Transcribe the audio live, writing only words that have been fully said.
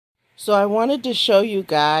So I wanted to show you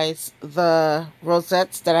guys the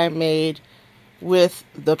rosettes that I made with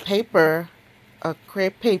the paper,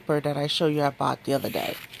 crepe paper that I showed you I bought the other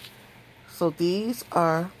day. So these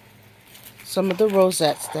are some of the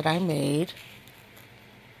rosettes that I made.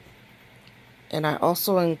 And I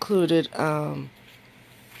also included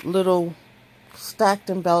little stacked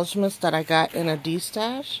embellishments that I got in a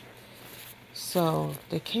D-stash. So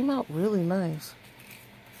they came out really nice.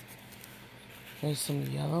 There's some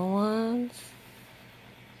yellow ones.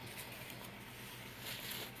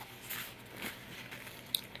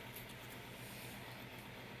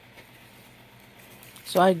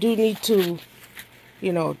 So I do need to,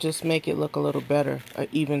 just make it look a little better, an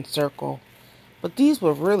even circle. But these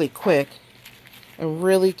were really quick and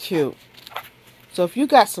really cute. So if you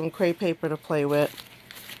got some crepe paper to play with,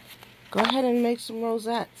 go ahead and make some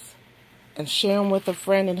rosettes and share them with a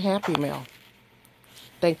friend in Happy Mail.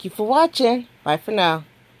 Thank you for watching. Bye for now.